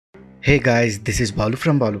Hey guys, this is Balu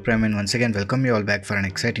from Balu Prime and once again welcome you all back for an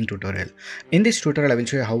exciting tutorial. In this tutorial I will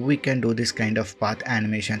show you how we can do this kind of path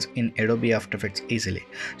animations in Adobe After Effects easily.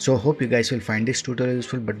 So hope you guys will find this tutorial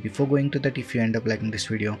useful, but before going to that, if you end up liking this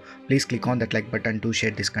video, please click on that like button to share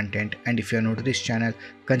this content, and if you are new to this channel,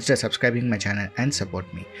 consider subscribing my channel and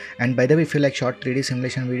support me. And by the way, if you like short 3D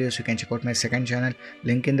simulation videos, you can check out my second channel,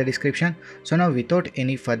 link in the description. So now without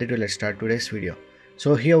any further ado, let's start today's video.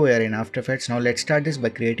 So here we are in After Effects. Now let's start this by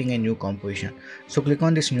creating a new composition. So click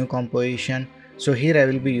on this new composition. So here I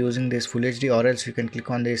will be using this Full HD, or else you can click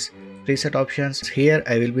on this preset options. Here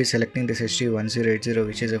I will be selecting this HD1080,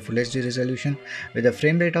 which is a Full HD resolution with a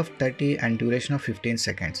frame rate of 30 and duration of 15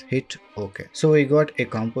 seconds. Hit OK. So we got a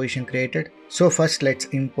composition created. So first let's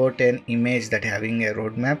import an image that having a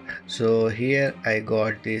roadmap. So here I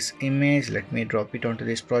got this image. Let me drop it onto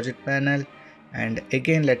this project panel. And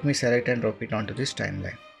again let me select and drop it onto this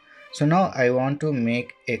timeline. So now I want to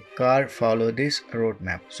make a car follow this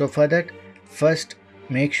roadmap. So for that, first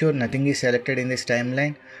make sure nothing is selected in this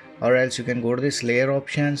timeline, or else you can go to this layer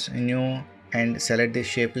options, new, and select this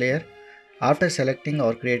shape layer. After selecting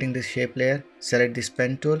or creating this shape layer, select this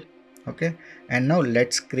pen tool. Okay, and now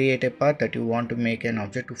let's create a path that you want to make an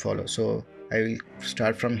object to follow. So I will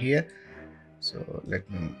start from here. So let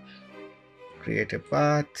me create a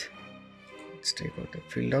path. Let's take out the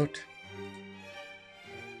fill out.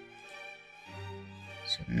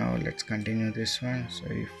 So now let's continue this one. So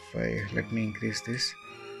if I let me increase this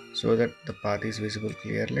so that the path is visible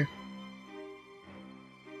clearly.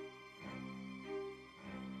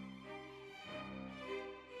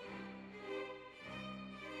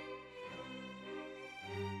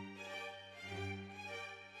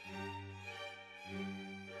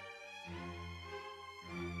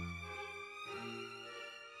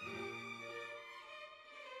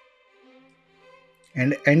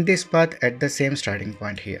 And end this path at the same starting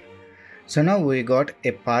point here. So now we got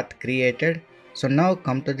a path created. So now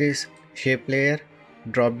come to this shape layer,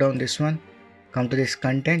 drop down this one, come to this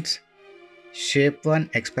contents, shape one,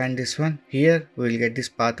 expand this one. Here we will get this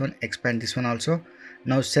path one, expand this one also.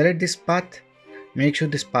 Now select this path, make sure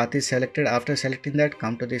this path is selected. After selecting that,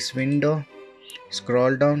 come to this window,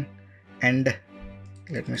 scroll down, and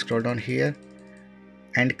let me scroll down here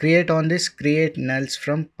and create on this create nulls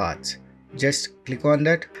from paths. Just click on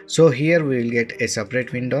that. So here we will get a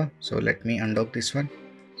separate window. So let me undock this one.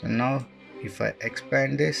 So now if I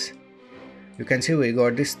expand this, you can see we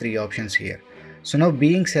got these three options here. So now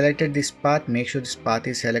being selected this path, make sure this path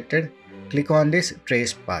is selected, click on this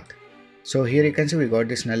trace path. So here you can see we got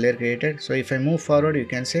this null layer created. So if I move forward, you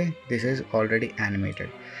can see this is already animated.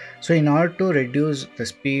 So in order to reduce the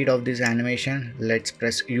speed of this animation, let's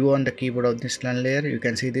press U on the keyboard of this null layer. You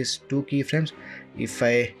can see these two keyframes. If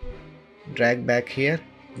I drag back here,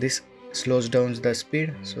 this slows down the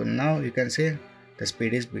speed. So now you can see the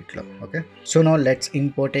speed is bit low. Okay, so now let's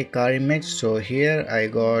import a car image. So here I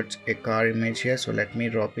got a car image here. So let me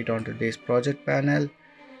drop it onto this project panel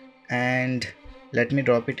and let me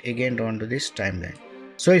drop it again onto this timeline.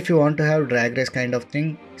 So if you want to have drag race kind of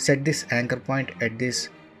thing, set this anchor point at this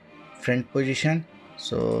front position.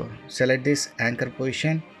 So select this anchor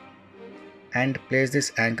position and place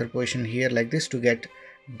this anchor position here like this to get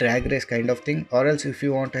drag race kind of thing, or else if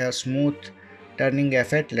you want to have smooth turning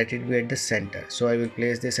effect, let it be at the center. So I will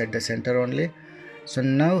place this at the center only. So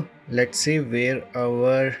now let's see where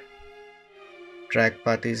our track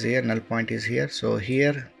path is here, null point is here. So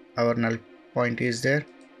here our null point is there.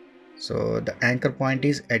 So the anchor point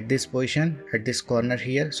is at this position, at this corner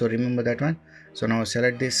here. So remember that one. So now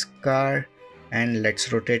select this car and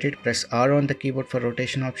let's rotate it. Press R on the keyboard for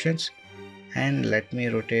rotation options, and let me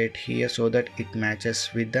rotate here so that it matches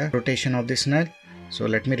with the rotation of this null. So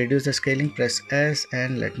let me reduce the scaling, press S,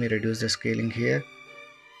 and let me reduce the scaling here.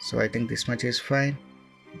 So I think this much is fine.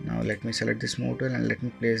 Now let me select this move tool and let me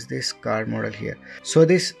place this car model here. So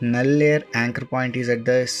this null layer anchor point is at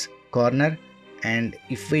this corner, and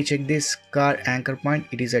if we check this car anchor point,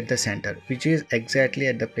 it is at the center, which is exactly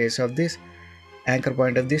at the place of this anchor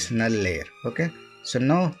point of this null layer. Okay, so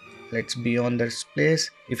now let's be on this place.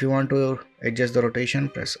 If you want to adjust the rotation,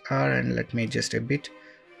 press R and let me adjust a bit.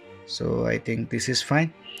 So I think this is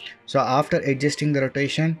fine. So after adjusting the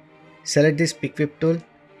rotation, select this pick whip tool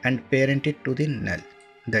and parent it to the null.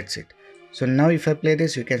 That's it. So now if I play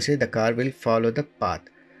this, you can see the car will follow the path.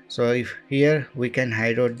 So if here we can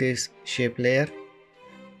hide out this shape layer,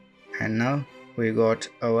 and now we got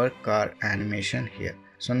our car animation here.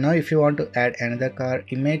 So now if you want to add another car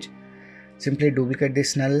image, simply duplicate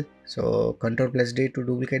this null. So Ctrl plus D to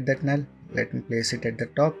duplicate that null. Let me place it at the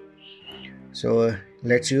top. So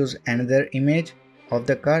let's use another image. of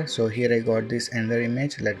the car. So here I got this another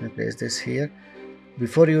image. Let me place this here.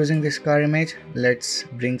 Before using this car image, let's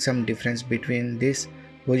bring some difference between this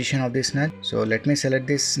position of this null. So let me select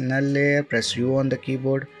this null layer, press U on the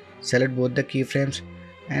keyboard, select both the keyframes,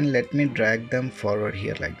 and let me drag them forward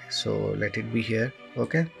here like this. So let it be here.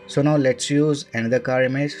 Okay, so now let's use another car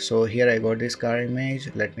image. So here I got this car image.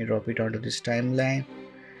 Let me drop it onto this timeline,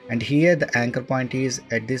 and here the anchor point is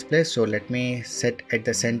at this place. So let me set at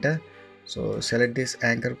the center. So select this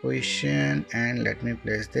anchor position and let me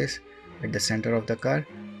place this at the center of the car.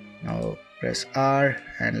 Now press R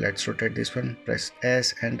and let's rotate this one, press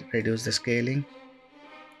S and reduce the scaling.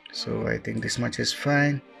 So I think this much is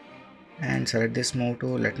fine, and select this move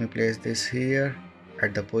tool. Let me place this here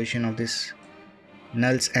at the position of this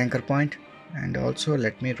null's anchor point, and also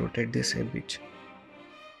let me rotate this a bit.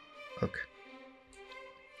 Okay,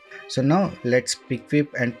 so now let's pick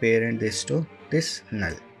whip and parent this to this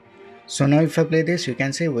null. So now if I play this, you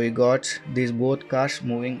can see we got these both cars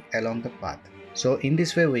moving along the path. So in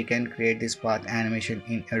this way we can create this path animation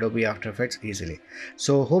in Adobe After Effects easily.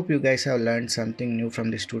 So hope you guys have learned something new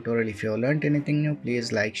from this tutorial. If you have learned anything new,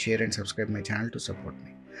 please like, share and subscribe my channel to support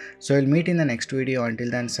me. So I'll meet in the next video.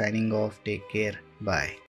 Until then, signing off. Take care. Bye.